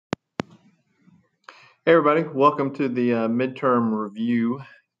Hey everybody, welcome to the midterm review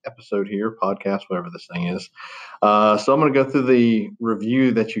episode here, podcast, whatever this thing is. So I'm going to go through the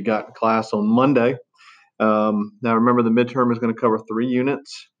review that you got in class on Monday. Now remember, the midterm is going to cover 3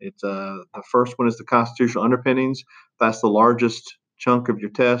 units. It's the first one is the constitutional underpinnings. That's the largest chunk of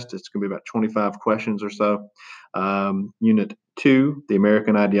your test. It's going to be about 25 questions or so. Unit 2, the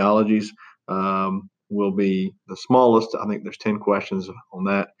American ideologies, will be the smallest. I think there's 10 questions on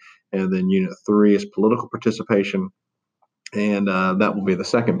that. And then Unit 3 is political participation, and that will be the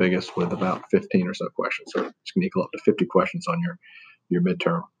second biggest with about 15 or so questions. So it's going to equal up to 50 questions on your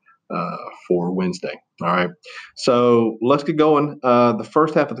midterm for Wednesday. All right. So let's get going. The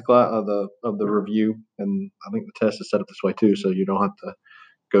first half of the class of the review, and I think the test is set up this way too, so you don't have to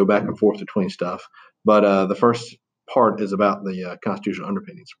go back and forth between stuff. But the first part is about the constitutional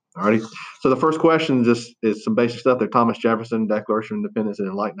underpinnings. All righty. So the first question just is some basic stuff there. Thomas Jefferson, Declaration of Independence and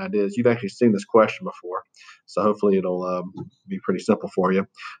Enlightened Ideas. You've actually seen this question before, so hopefully it'll be pretty simple for you.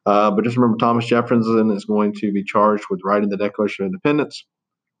 But just remember, Thomas Jefferson is going to be charged with writing the Declaration of Independence.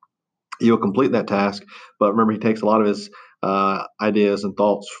 He'll complete that task, but remember, he takes a lot of his ideas and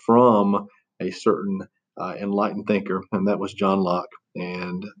thoughts from a certain enlightened thinker, and that was John Locke,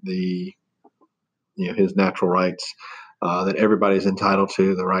 and his natural rights, that everybody's entitled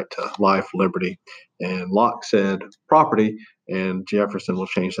to, the right to life, liberty, and Locke said property, and Jefferson will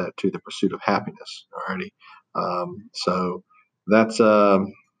change that to the pursuit of happiness. Alrighty, so that's the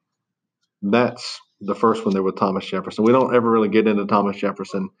first one there with Thomas Jefferson. We don't ever really get into Thomas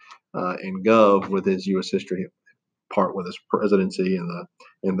Jefferson in Gov with his U.S. history part with his presidency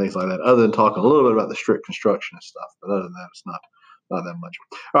and things like that, other than talking a little bit about the strict constructionist stuff. But other than that, it's not that much.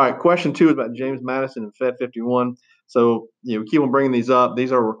 All right, question 2 is about James Madison and Fed 51. So keep on bringing these up.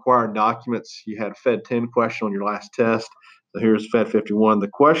 These are required documents. You had a Fed 10 question on your last test. So here's Fed 51. The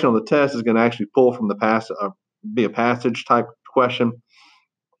question on the test is going to actually pull from the be a passage type question,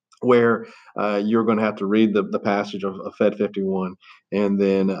 where you're going to have to read the passage of Fed 51 and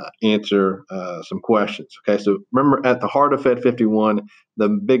then answer some questions. Okay, so remember, at the heart of Fed 51, the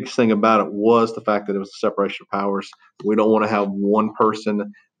big thing about it was the fact that it was a separation of powers. We don't want to have one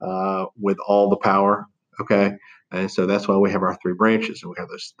person with all the power. Okay, and so that's why we have our 3 branches, and we have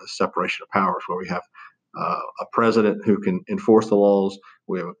this separation of powers, where we have a president who can enforce the laws.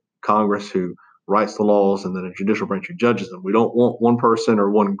 We have a Congress who writes the laws, and then a judicial branch who judges them. We don't want one person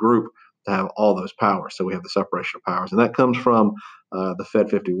or one group to have all those powers. So we have the separation of powers, and that comes from the Fed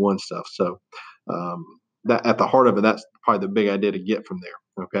 51 stuff. So that at the heart of it, that's probably the big idea to get from there.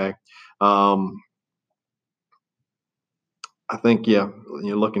 Okay. I think, you're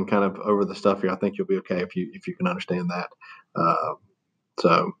looking kind of over the stuff here. I think you'll be okay if you can understand that.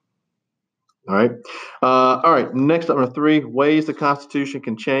 So, all right. All right. Next up, number 3, ways the Constitution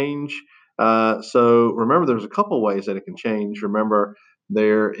can change. So remember, there's a couple ways that it can change. Remember,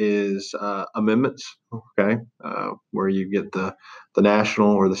 there is amendments, okay, where you get the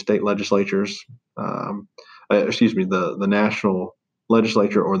national or the state legislatures, the national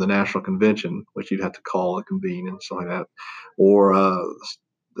legislature or the national convention, which you'd have to call a convene and stuff like that, or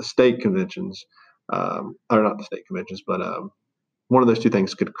the state conventions, or not the state conventions, but one of those 2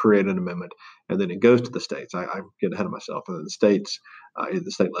 things could create an amendment, and then it goes to the states. I get ahead of myself. And then the states, either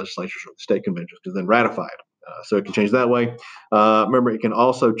the state legislatures or the state conventions, can then ratify it. So it can change that way. Remember, it can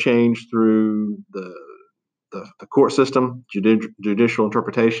also change through the court system, judicial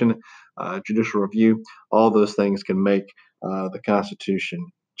interpretation, judicial review. All those things can make the Constitution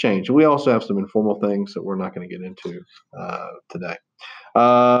change. We also have some informal things that we're not going to get into today.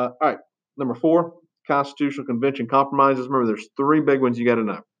 All right, number 4. Constitutional Convention compromises. Remember, there's 3 big ones you got to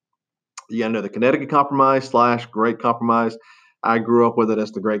know. You got to know the Connecticut Compromise / Great Compromise. I grew up with it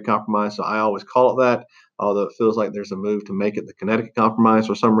as the Great Compromise, so I always call it that, although it feels like there's a move to make it the Connecticut Compromise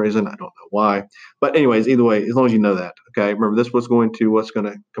for some reason. I don't know why. But anyways, either way, as long as you know that, okay? Remember, this was what's going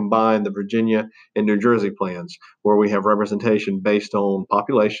to combine the Virginia and New Jersey plans, where we have representation based on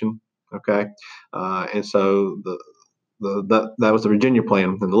population, okay? And so that was the Virginia plan,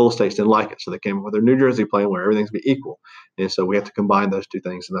 and the little states didn't like it, so they came up with their New Jersey plan, where everything's be equal. And so we have to combine those 2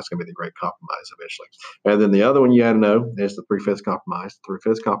 things, and that's going to be the Great Compromise eventually. And then the other one you got to know is the 3/5 Compromise. The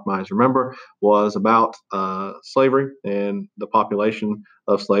 3/5 Compromise, remember, was about slavery and the population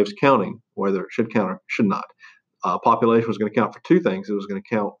of slaves counting, whether it should count or should not. Population was going to count for 2 things. It was going to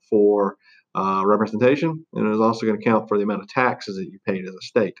count for representation, and it was also going to count for the amount of taxes that you paid as a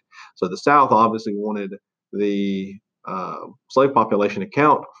state. So the South obviously wanted the slave population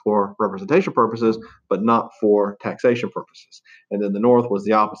account for representation purposes, but not for taxation purposes. And then the North was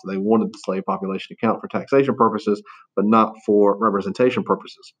the opposite. They wanted the slave population to count for taxation purposes, but not for representation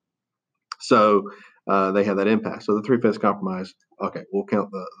purposes. So they have that impasse. So the 3/5 compromise, okay, we'll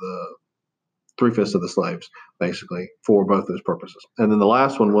count the 3/5 of the slaves basically for both those purposes. And then the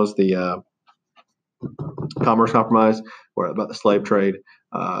last one was the Commerce Compromise, where about the slave trade.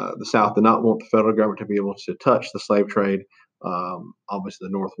 The South did not want the federal government to be able to touch the slave trade. Obviously,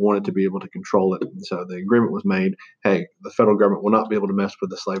 the North wanted to be able to control it. And so the agreement was made, hey, the federal government will not be able to mess with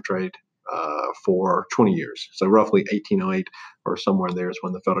the slave trade for 20 years. So roughly 1808 or somewhere in there is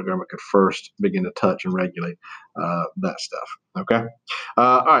when the federal government could first begin to touch and regulate that stuff. Okay.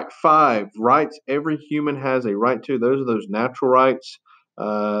 All right. 5 rights every human has a right to. Those are those natural rights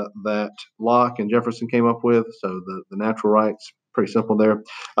that Locke and Jefferson came up with. So the natural rights, pretty simple there.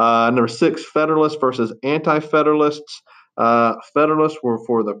 Number 6, Federalists versus Anti-Federalists. Federalists were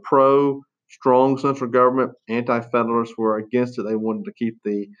for the strong central government. Anti-Federalists were against it. They wanted to keep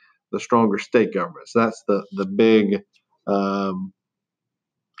the stronger state government. So that's the big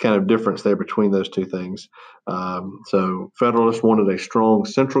kind of difference there between those two things. So Federalists wanted a strong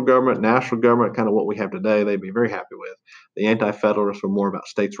central government, national government, kind of what we have today. They'd be very happy with. The Anti-Federalists were more about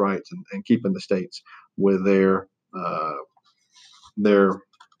states' rights and keeping the states with their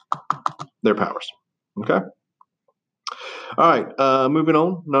powers. Okay. All right. Moving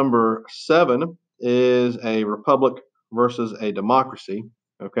on. Number 7 is a republic versus a democracy.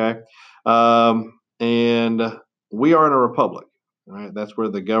 Okay. And we are in a republic. All right. That's where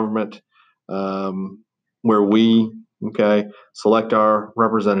the government, where we, select our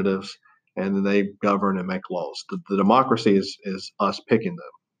representatives and then they govern and make laws. The democracy is us picking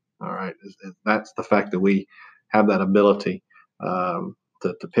them. All right. That's the fact that we have that ability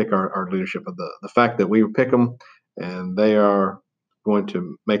to pick our leadership. Of the fact that we pick them and they are going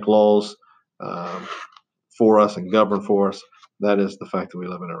to make laws for us and govern for us. That is the fact that we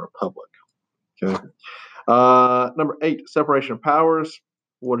live in a republic. Okay. Number 8, separation of powers.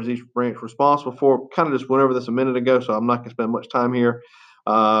 What is each branch responsible for? Kind of just went over this a minute ago, so I'm not going to spend much time here.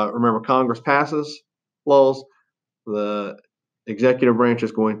 Remember, Congress passes laws. The executive branch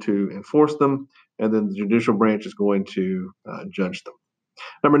is going to enforce them, and then the judicial branch is going to judge them.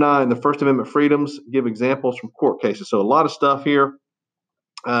 Number 9, the First Amendment freedoms. Give examples from court cases. So a lot of stuff here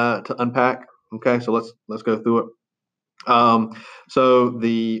to unpack. Okay, so let's go through it. So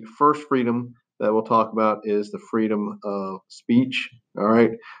the first freedom that we'll talk about is the freedom of speech. All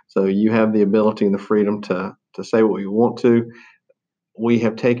right, so you have the ability and the freedom to say what you want to. We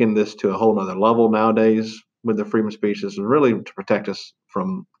have taken this to a whole nother level nowadays with the freedom of speech. This is really to protect us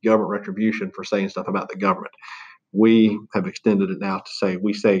from government retribution for saying stuff about the government. We have extended it now to say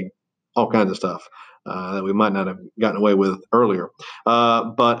we say all kinds of stuff that we might not have gotten away with earlier.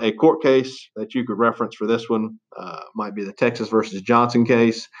 But a court case that you could reference for this one might be the Texas versus Johnson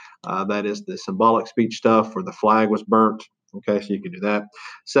case. That is the symbolic speech stuff where the flag was burnt. Okay, so you can do that.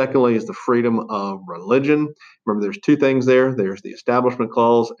 Secondly is the freedom of religion. Remember, there's 2 things there. There's the Establishment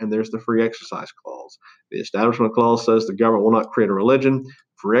Clause and there's the Free Exercise Clause. The Establishment Clause says the government will not create a religion.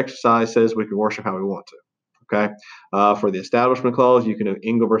 Free Exercise says we can worship how we want to. Okay. For the Establishment Clause, you can do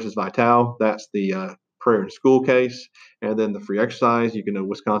Engel versus Vitale. That's the prayer in school case. And then the Free Exercise, you can do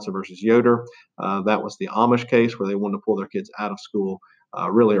Wisconsin versus Yoder. That was the Amish case where they wanted to pull their kids out of school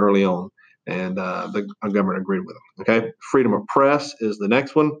really early on. And the government agreed with them. Okay. Freedom of press is the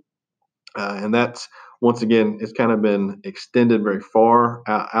next one. And that's, once again, it's kind of been extended very far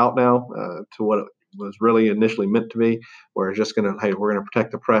out now to what it was really initially meant to be, where it's just going to, hey, we're going to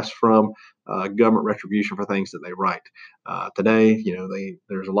protect the press from government retribution for things that they write. Today,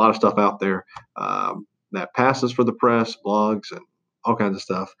 there's a lot of stuff out there that passes for the press, blogs, and all kinds of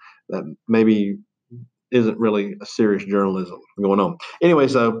stuff that maybe isn't really a serious journalism going on. Anyway,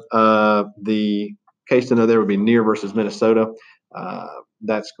 so the case to know there would be Neer versus Minnesota.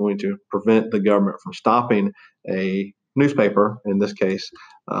 That's going to prevent the government from stopping a newspaper, in this case,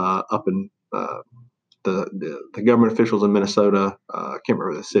 up in the government officials in Minnesota. I can't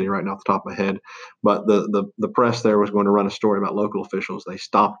remember the city right now off the top of my head, but the press there was going to run a story about local officials. They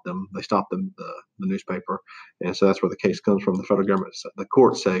stopped them. They stopped them, the newspaper, and so that's where the case comes from. The federal government, the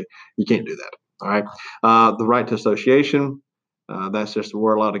courts say you can't do that. All right. The right to association. That's just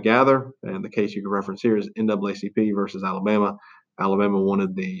we're allowed to gather, and the case you can reference here is NAACP versus Alabama. Alabama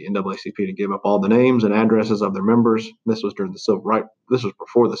wanted the NAACP to give up all the names and addresses of their members. This was during the civil right. This was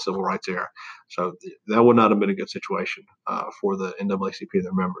before the civil rights era, so that would not have been a good situation for the NAACP and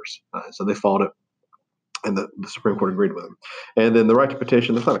their members. So they fought it, and the Supreme Court agreed with them. And then the right to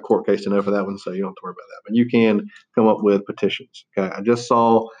petition. There's not a court case to know for that one, so you don't have to worry about that. But you can come up with petitions. Okay, I just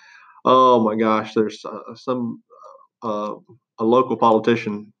saw. Oh my gosh, there's a local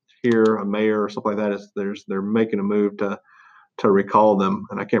politician here, a mayor or something like that. They're making a move to to recall them,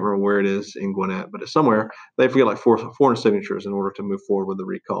 and I can't remember where it is in Gwinnett, but it's somewhere. They have to get like 400 signatures in order to move forward with the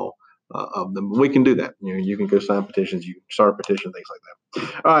recall of them. We can do that. You can go sign petitions, you can start a petition, things like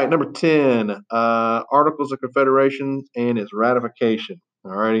that. All right, number 10, Articles of Confederation and its ratification.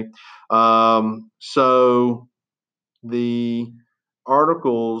 All righty. So the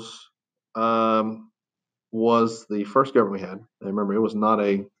Articles was the first government we had. And remember, it was not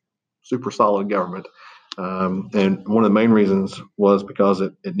a super solid government. And one of the main reasons was because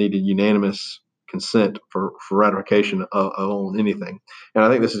it needed unanimous consent for ratification on anything. And I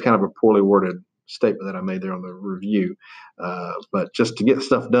think this is kind of a poorly worded statement that I made there on the review. But just to get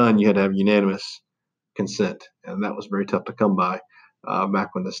stuff done, you had to have unanimous consent. And that was very tough to come by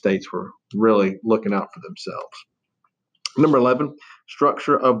back when the states were really looking out for themselves. Number 11,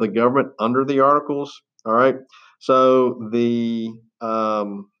 structure of the government under the Articles. All right. So the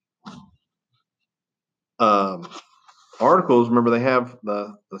Articles, remember, they have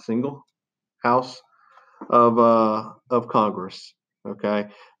the single house of Congress. Okay.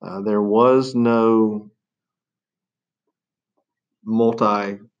 There was no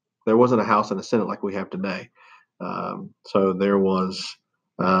there wasn't a House and a Senate like we have today. So there was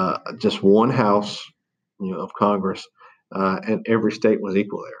just one house, of Congress, and every state was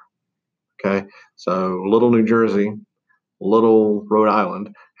equal there. Okay. So little New Jersey, little Rhode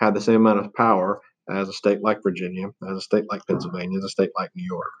Island had the same amount of power as a state like Virginia, as a state like Pennsylvania, as a state like New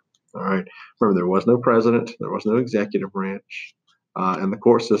York. All right. Remember, there was no president, there was no executive branch, and the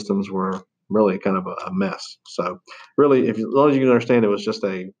court systems were really kind of a mess. So, really, as long as you can understand, it was just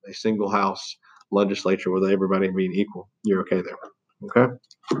a single house legislature with everybody being equal, you're okay there. Okay.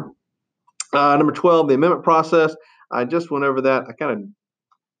 Number 12, the amendment process. I just went over that. I kind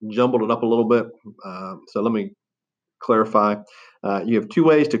of jumbled it up a little bit. So let me clarify. You have two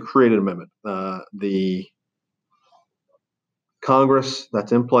ways to create an amendment. The Congress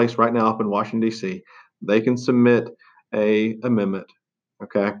that's in place right now up in Washington, D.C., they can submit a amendment,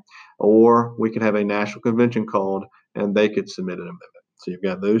 okay? Or we could have a national convention called, and they could submit an amendment. So you've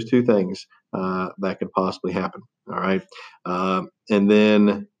got those two things that could possibly happen, all right? And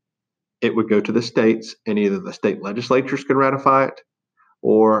then it would go to the states, and either the state legislatures could ratify it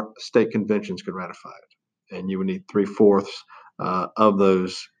or state conventions could ratify it. And you would need 3/4 of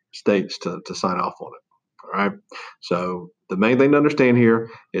those states to sign off on it. All right. So the main thing to understand here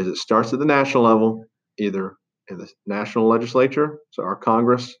is it starts at the national level, either in the national legislature, so our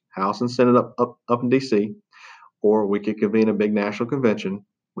Congress, House and Senate up in D.C., or we could convene a big national convention.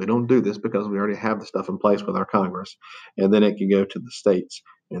 We don't do this because we already have the stuff in place with our Congress. And then it can go to the states,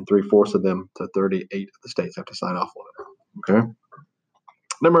 and 3/4 of them to 38 of the states have to sign off on it. Okay.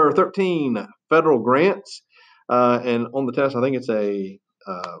 Number 13, federal grants. And on the test, I think it's a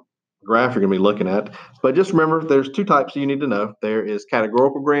graph you're going to be looking at. But just remember, there's two types you need to know. There is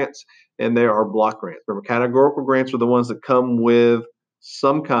categorical grants and there are block grants. Remember, categorical grants are the ones that come with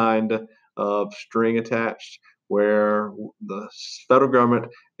some kind of string attached, where the federal government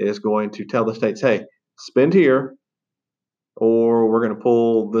is going to tell the states, hey, spend here or we're going to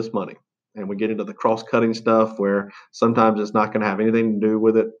pull this money. And we get into the cross-cutting stuff where sometimes it's not going to have anything to do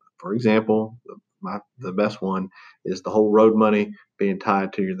with it. For example, the best one is the whole road money being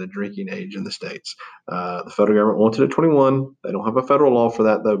tied to the drinking age in the states. The federal government wants it at 21. They don't have a federal law for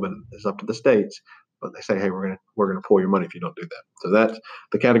that though, but it's up to the states. But they say, hey, we're gonna pull your money if you don't do that. So that's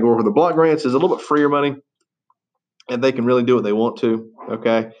the category for the block grants is a little bit freer money, and they can really do what they want to.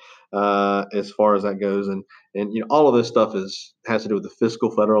 Okay, as far as that goes, and all of this stuff has to do with the fiscal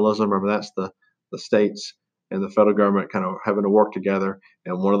federalism. Remember, that's the states and the federal government kind of having to work together.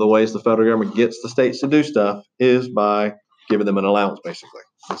 And one of the ways the federal government gets the states to do stuff is by giving them an allowance, basically.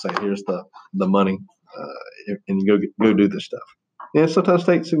 They say, here's the money, and you go do this stuff. And sometimes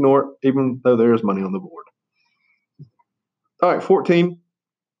states ignore it, even though there is money on the board. All right, 14,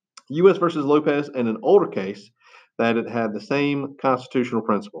 U.S. versus Lopez, in an older case, that it had the same constitutional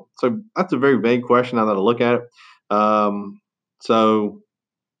principle. So that's a very vague question now that I look at it. So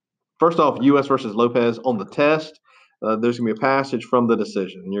first off, U.S. versus Lopez on the test, there's going to be a passage from the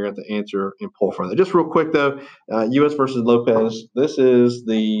decision, and you're going to have to answer and pull from it. Just real quick, though, U.S. versus Lopez, this is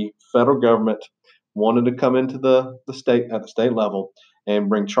the federal government wanted to come into the state at the state level and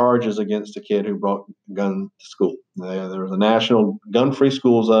bring charges against a kid who brought a gun to school. There was a national gun-free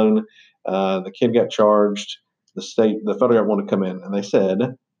school zone. The kid got charged. The federal government wanted to come in, and they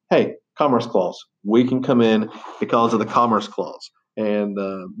said, hey, Commerce Clause, we can come in because of the Commerce Clause. And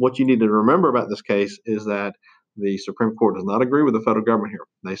what you need to remember about this case is that the Supreme Court does not agree with the federal government here.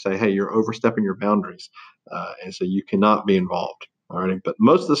 They say, hey, you're overstepping your boundaries, and so you cannot be involved. All righty, but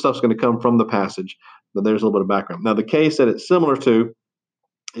most of the stuff's going to come from the passage. But there's a little bit of background. Now, the case that it's similar to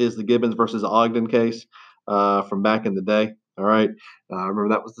is the Gibbons versus Ogden case from back in the day. All right, remember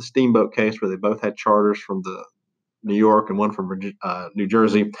that was the steamboat case where they both had charters from the New York and one from New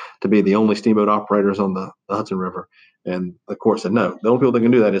Jersey to be the only steamboat operators on the Hudson River. And the court said no. The only people that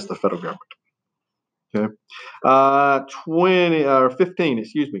can do that is the federal government. Okay. 20 or 15,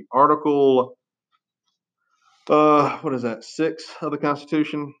 excuse me. Article what is that? 6 of the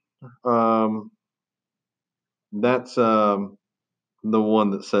Constitution. That's the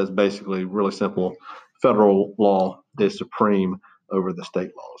one that says basically really simple: federal law is supreme over the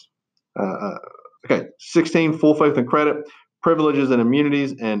state laws. Okay, 16, full faith and credit, privileges and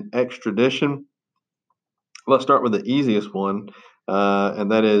immunities, and extradition. Let's start with the easiest one,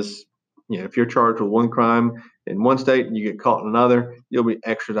 and that is, if you're charged with one crime in one state and you get caught in another, you'll be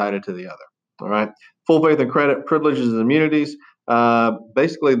extradited to the other. All right, full faith and credit, privileges and immunities.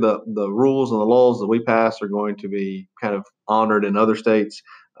 Basically, the rules and the laws that we pass are going to be kind of honored in other states.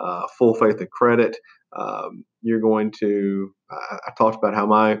 Full faith and credit. You're going to. I talked about how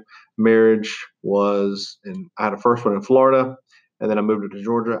my marriage was, and I had a first one in Florida, and then I moved it to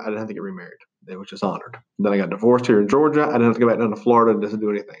Georgia. I didn't have to get remarried. It was just honored. Then I got divorced here in Georgia. I didn't have to go back down to Florida and just do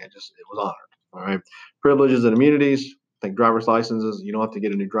anything. It was honored. All right. Privileges and immunities. I think driver's licenses. You don't have to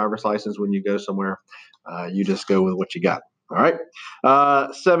get a new driver's license when you go somewhere. You just go with what you got. All right.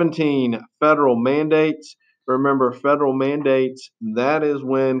 17, federal mandates. Remember, federal mandates, that is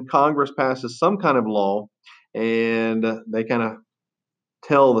when Congress passes some kind of law and they kind of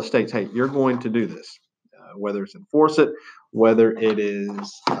tell the states, hey, you're going to do this, whether it's enforce it, whether it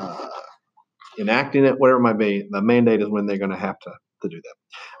is enacting it, whatever it might be. The mandate is when they're going to have to do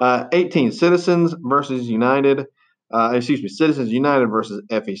that. 18, Citizens versus United. Citizens United versus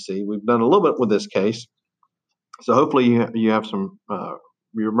FEC. We've done a little bit with this case. So hopefully you have some,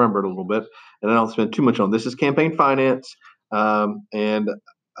 you remember it a little bit, and I don't spend too much on this. Is campaign finance, and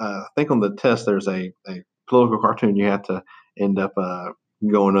I think on the test there's a political cartoon you have to end up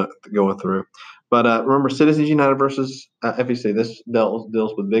going through. But remember, Citizens United versus FEC. This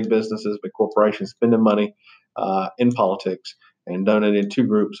deals with big businesses, big corporations spending money in politics and donating to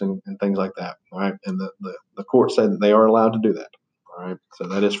groups and things like that. All right, and the court said that they are allowed to do that. All right, so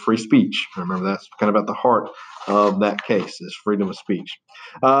that is free speech. Remember, that's kind of at the heart of that case is freedom of speech.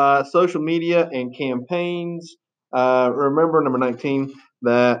 Social media and campaigns. Remember, number 19,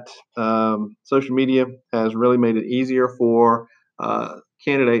 that social media has really made it easier for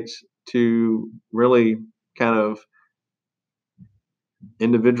candidates to really kind of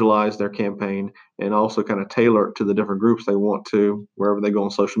individualize their campaign and also kind of tailor it to the different groups they want to wherever they go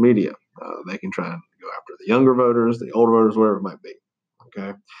on social media. They can try and go after the younger voters, the older voters, whatever it might be.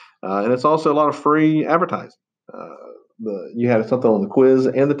 Okay, and it's also a lot of free advertising. You had something on the quiz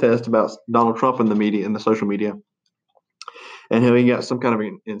and the test about Donald Trump and the media and the social media, and how he got some kind of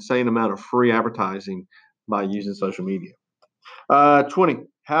an insane amount of free advertising by using social media. 20,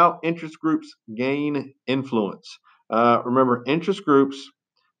 how interest groups gain influence. Remember, interest groups,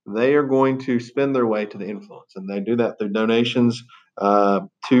 they are going to spend their way to the influence, and they do that through donations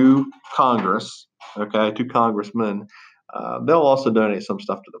to Congress, to congressmen. They'll also donate some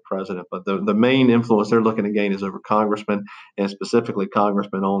stuff to the president, but the main influence they're looking to gain is over congressmen, and specifically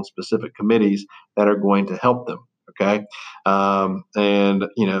congressmen on specific committees that are going to help them. Okay, and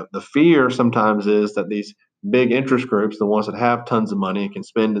the fear sometimes is that these big interest groups, the ones that have tons of money and can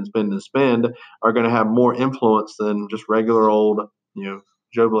spend and spend and spend, are going to have more influence than just regular old,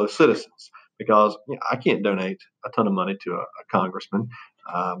 Joe Blow citizens. Because I can't donate a ton of money to a congressman.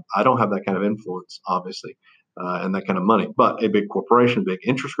 I don't have that kind of influence, obviously, and that kind of money. But a big corporation, big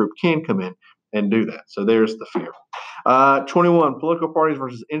interest group can come in and do that. So there's the fear. 21, political parties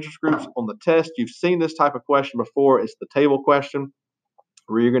versus interest groups. On the test, you've seen this type of question before. It's the table question,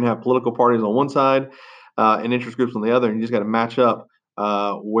 where you're going to have political parties on one side and interest groups on the other, and you just got to match up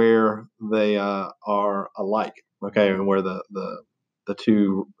where they are alike, and where the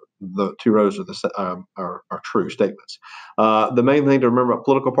two rows are true statements. The main thing to remember about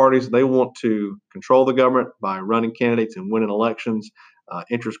political parties, they want to control the government by running candidates and winning elections.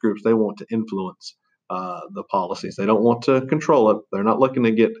 Interest groups, they want to influence the policies. They don't want to control it. They're not looking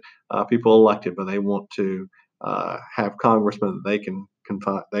to get people elected, but they want to have congressmen that they can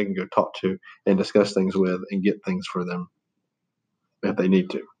go talk to and discuss things with and get things for them if they need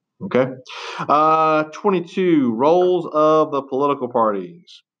to. Okay. 22, roles of the political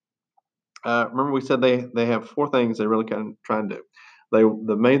parties. Remember, we said they have 4 things they really kind of try and do.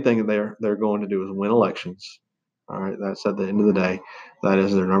 The main thing they're going to do is win elections. All right, that's at the end of the day. That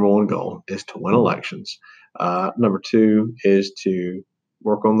is their number one goal, is to win elections. Number two is to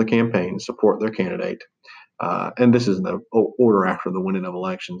work on the campaign, support their candidate. And this is in the order after the winning of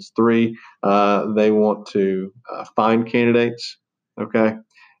elections. Three, they want to find candidates. Okay,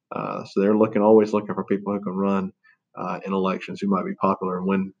 so they're always looking for people who can run in elections, who might be popular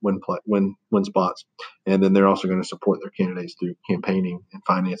and win spots. And then they're also going to support their candidates through campaigning and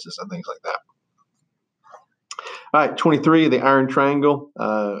finances and things like that. All right, 23, the Iron Triangle.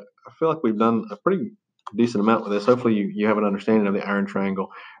 I feel like we've done a pretty decent amount with this. Hopefully you have an understanding of the Iron Triangle.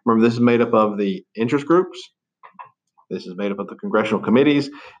 Remember, this is made up of the interest groups. This is made up of the congressional committees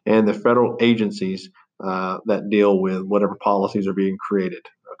and the federal agencies that deal with whatever policies are being created.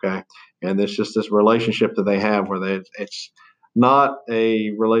 Okay, and it's just this relationship that they have where it's not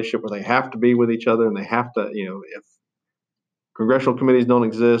a relationship where they have to be with each other and they have to, if congressional committees don't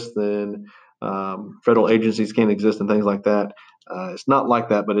exist, then federal agencies can't exist and things like that. It's not like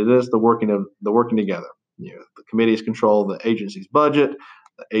that, but it is the working together. The committees control the agency's budget.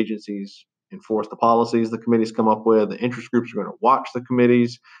 The agencies enforce the policies the committees come up with. The interest groups are going to watch the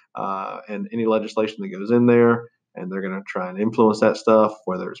committees and any legislation that goes in there, and they're going to try and influence that stuff,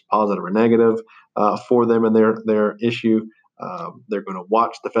 whether it's positive or negative for them and their issue. They're going to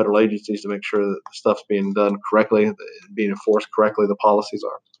watch the federal agencies to make sure that the stuff's being done correctly, being enforced correctly, the policies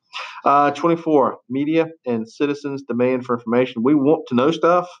are. 24, media and citizens' demand for information. We want to know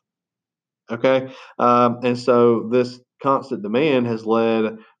stuff. Okay. And so this constant demand has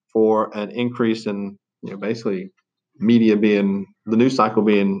led for an increase in, basically media being, the news cycle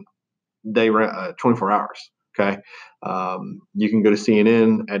being 24 hours. Okay. You can go to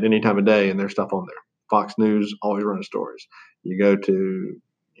CNN at any time of day and there's stuff on there. Fox News always running stories. You go to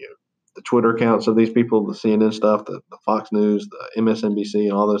the Twitter accounts of these people, the CNN stuff, the Fox News, the MSNBC,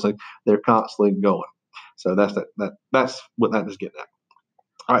 and all those things. They're constantly going. So that's what that is getting at.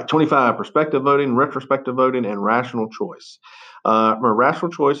 All right, 25, prospective voting, retrospective voting, and rational choice. Remember,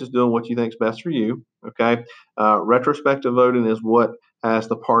 rational choice is doing what you think is best for you. Okay. Retrospective voting is what has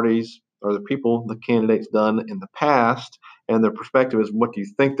the parties or the people, the candidates done in the past, and their perspective is what you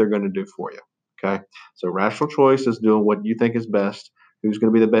think they're going to do for you. Okay. So rational choice is doing what you think is best, who's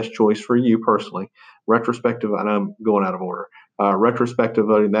going to be the best choice for you personally. Retrospective, and I'm going out of order. Retrospective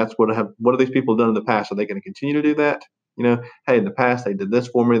voting, that's what have these people done in the past? Are they going to continue to do that? Hey, in the past they did this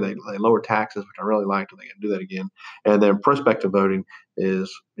for me. They lowered taxes, which I really liked, and they can do that again. And then prospective voting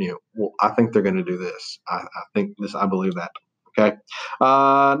is, well, I think they're going to do this. I think this. I believe that. Okay.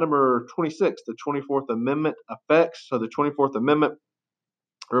 Number 26, the 24th Amendment effects. So the 24th Amendment.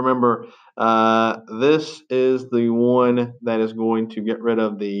 Remember, this is the one that is going to get rid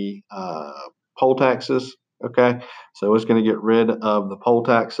of the poll taxes. Okay, so it's going to get rid of the poll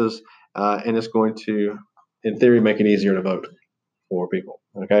taxes, and it's going to, in theory, make it easier to vote for people.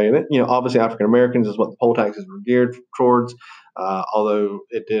 Okay, and obviously African Americans is what the poll taxes were geared towards. Although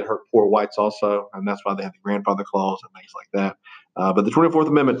it did hurt poor whites also, and that's why they have the grandfather clause and things like that. But the 24th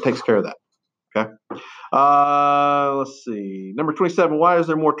Amendment takes care of that. Okay. Let's see. Number 27. Why is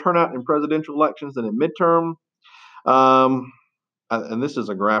there more turnout in presidential elections than in midterm? And this is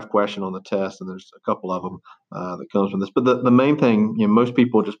a graph question on the test, and there's a couple of them that comes from this. But the main thing, most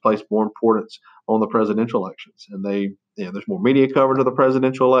people just place more importance on the presidential elections, and there's more media coverage of the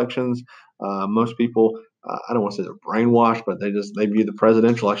presidential elections. Most people, I don't want to say they're brainwashed, but they view the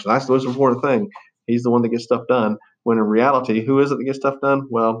presidential election. That's the most important thing. He's the one that gets stuff done. When in reality, who is it that gets stuff done?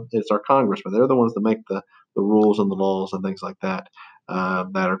 Well, it's our congressmen. They're the ones that make the rules and the laws and things like that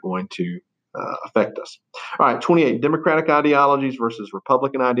that are going to affect us. All right, 28, Democratic ideologies versus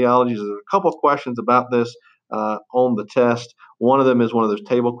Republican ideologies. There's a couple of questions about this on the test. One of them is one of those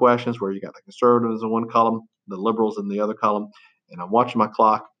table questions where you got the conservatives in one column, the liberals in the other column. And I'm watching my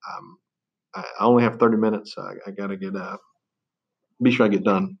clock. I only have 30 minutes. So I got to be sure I get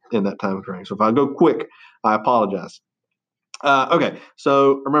done in that time frame. So if I go quick, I apologize. Okay,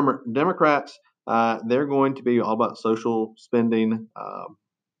 so remember, Democrats, they're going to be all about social spending,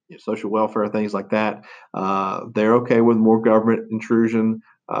 social welfare, things like that. They're okay with more government intrusion,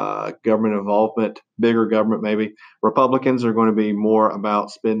 government involvement, bigger government maybe. Republicans are going to be more about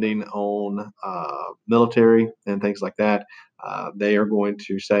spending on military and things like that. They are going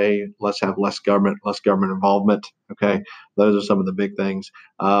to say, let's have less government involvement. Okay, those are some of the big things.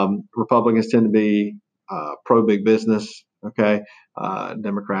 Republicans tend to be pro big business. Okay,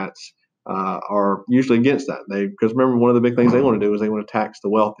 Democrats are usually against that. Because remember, one of the big things they want to do is they want to tax the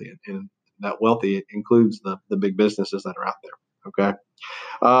wealthy, and that wealthy includes the big businesses that are out there. Okay.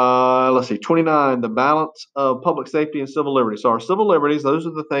 Let's see. 29, the balance of public safety and civil liberties. So our civil liberties, those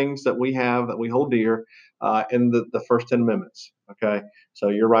are the things that we have that we hold dear in the first 10 amendments. Okay. So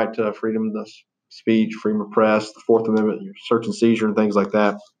your right to freedom of speech, freedom of press, the Fourth Amendment, your search and seizure, and things like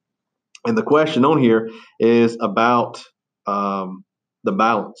that. And the question on here is about the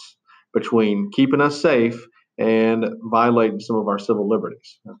balance between keeping us safe and violating some of our civil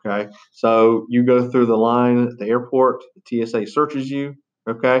liberties. Okay. So you go through the line at the airport, the TSA searches you.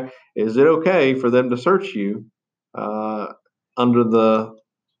 Okay. Is it okay for them to search you under the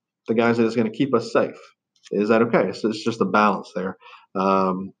guise that it's going to keep us safe? Is that okay? So it's just a balance there.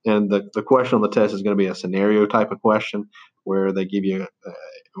 And the question on the test is going to be a scenario type of question where they give you,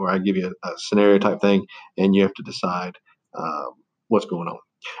 where I give you a scenario type thing, and you have to decide what's going on.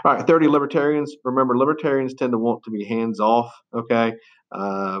 All right, 30 libertarians. Remember, libertarians tend to want to be hands off. Okay,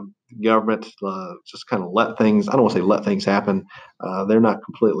 government just kind of let things. I don't want to say let things happen. They're not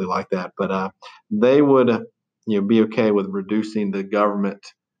completely like that, but they would, be okay with reducing the government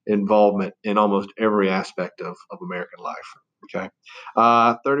involvement in almost every aspect of American life. Okay.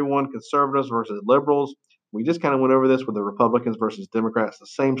 31 conservatives versus liberals. We just kind of went over this with the Republicans versus Democrats. The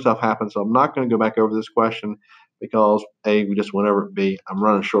same stuff happened. So I'm not going to go back over this question because A, we just went over it. B, I'm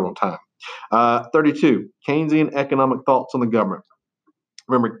running short on time. 32, Keynesian economic thoughts on the government.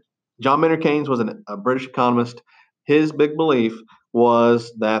 Remember, John Maynard Keynes was a British economist. His big belief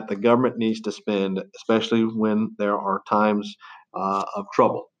was that the government needs to spend, especially when there are times of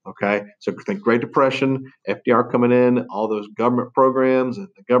trouble. Okay, so think Great Depression, FDR coming in, all those government programs and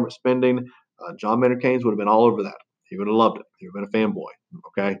the government spending. John Maynard Keynes would have been all over that. He would have loved it. He would have been a fanboy.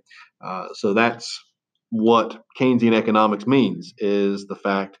 Okay, so that's what Keynesian economics means: is the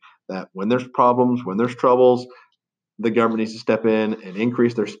fact that when there's problems, when there's troubles, the government needs to step in and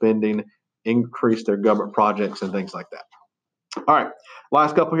increase their spending, increase their government projects, and things like that. All right,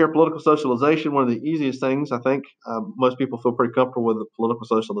 last couple here, political socialization. One of the easiest things, I think, most people feel pretty comfortable with the political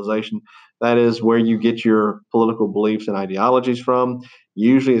socialization. That is where you get your political beliefs and ideologies from.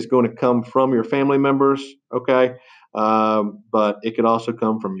 Usually it's going to come from your family members, okay? But it could also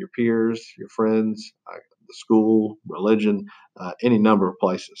come from your peers, your friends, the school, religion, any number of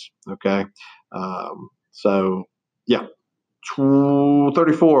places, okay? So, yeah.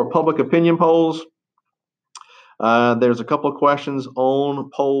 34, public opinion polls. There's a couple of questions on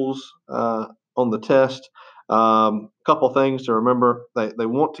polls on the test. Couple things to remember. They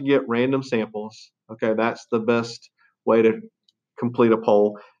want to get random samples. Okay, that's the best way to complete a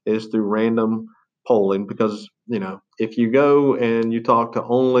poll is through random polling because, if you go and you talk to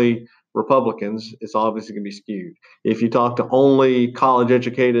only Republicans, it's obviously going to be skewed. If you talk to only college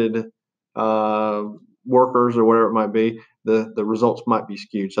educated workers or whatever it might be, the results might be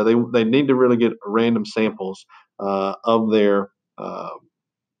skewed. So they need to really get random samples of their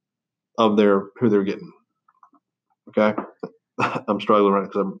who they're getting. Okay, I'm struggling right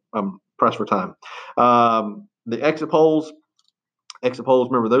because I'm pressed for time. The exit polls.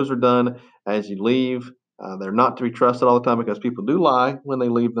 Remember, those are done as you leave. They're not to be trusted all the time because people do lie when they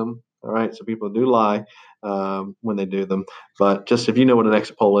leave them. All right, so people do lie when they do them. But just if you know what an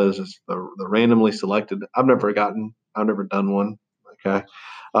exit poll is, it's the randomly selected. I've never done one. Okay,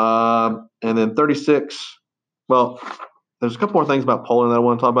 and then 36. Well, there's a couple more things about polling that I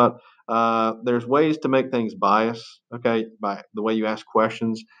want to talk about. There's ways to make things biased. Okay, by the way you ask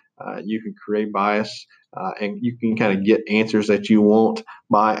questions, you can create bias. And you can kind of get answers that you want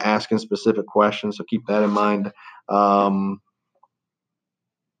by asking specific questions. So keep that in mind.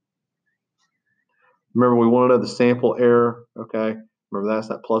 Remember, we want to know the sample error. Okay. Remember, that's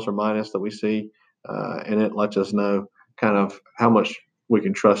that plus or minus that we see. And it lets us know kind of how much we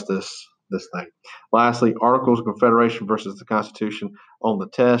can trust this thing. Lastly, Articles of Confederation versus the Constitution. On the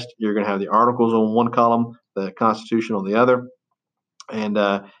test, you're going to have the Articles on one column, the Constitution on the other. And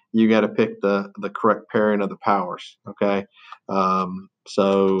you got to pick the correct pairing of the powers. Okay,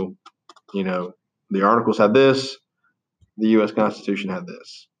 so the Articles had this, the U.S. Constitution had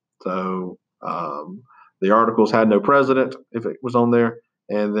this. So the Articles had no president if it was on there,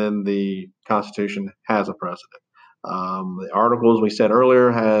 and then the Constitution has a president. The Articles, we said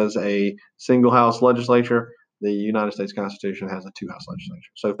earlier, has a single house legislature. The United States Constitution has a two-house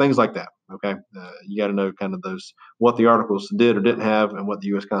legislature. So things like that. Okay, you got to know kind of those what the Articles did or didn't have, and what the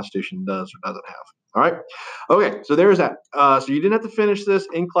U.S. Constitution does or doesn't have. All right. Okay, so there's that. So you didn't have to finish this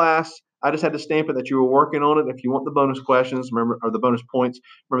in class. I just had to stamp it that you were working on it. If you want the bonus questions, remember, or the bonus points,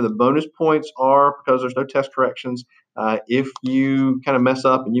 remember the bonus points are because there's no test corrections. If you kind of mess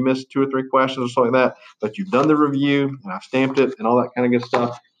up and you miss 2 or 3 questions or something like that, but you've done the review and I've stamped it and all that kind of good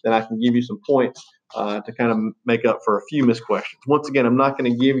stuff, then I can give you some points to kind of make up for a few missed questions. Once again, I'm not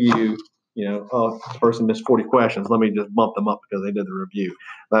going to give you, oh, this person missed 40 questions. Let me just bump them up because they did the review.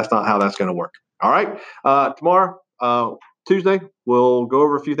 That's not how that's going to work. All right. Tomorrow, Tuesday, we'll go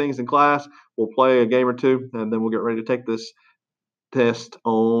over a few things in class. We'll play a game or two, and then we'll get ready to take this test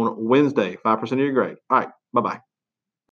on Wednesday. 5% of your grade. All right. Bye-bye.